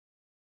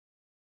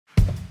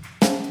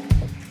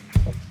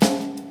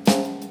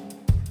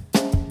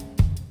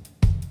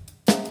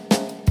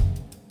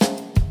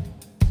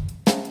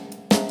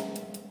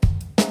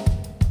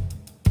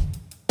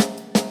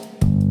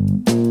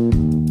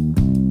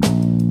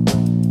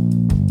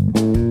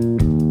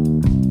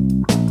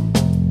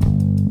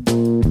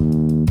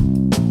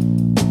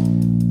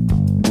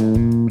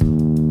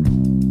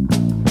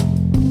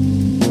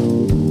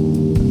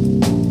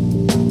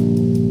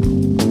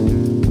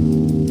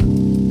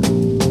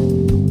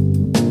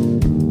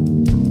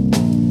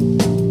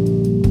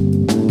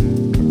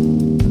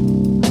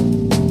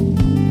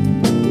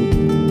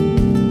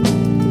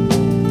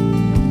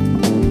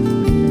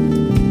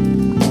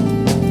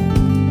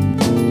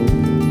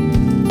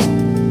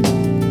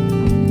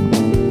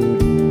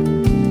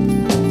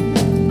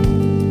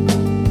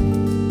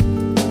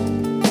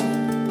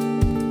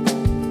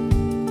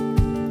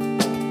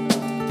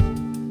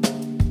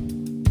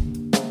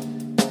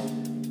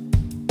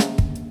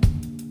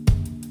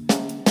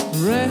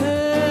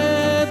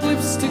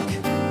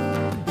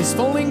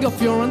letting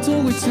off your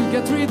untold way to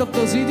get rid of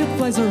those idiot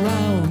flies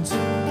around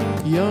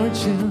your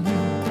chin.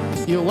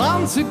 You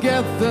want to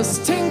get the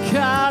stink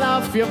out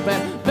of your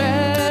bed.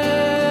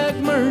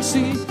 Beg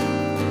mercy.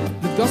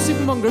 The gossip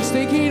mongers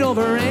taking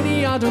over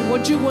any other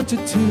what you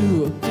wanted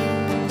to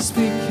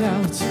speak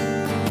out.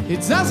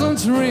 It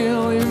doesn't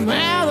really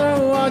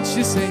matter what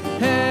you say.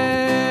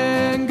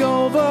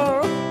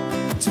 Hangover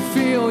to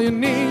feel you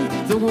need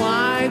the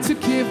why to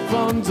keep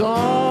on.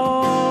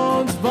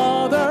 Don't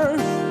bother,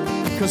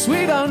 'cause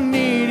we don't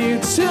need you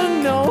to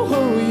know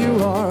who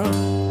you are.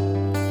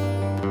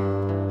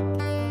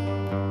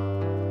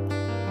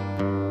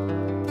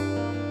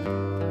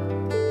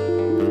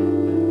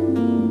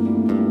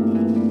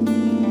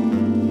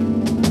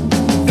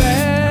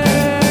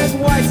 That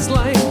white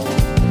slime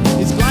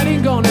is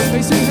gliding on her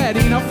face and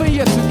heading off, and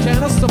yet you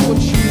cannot stop what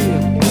she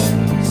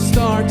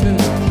started.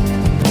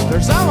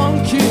 There's a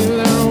long queue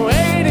they're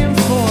waiting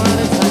for, and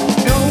it's like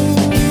no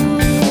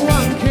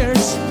one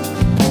cares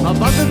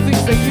about the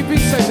things they keep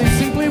inside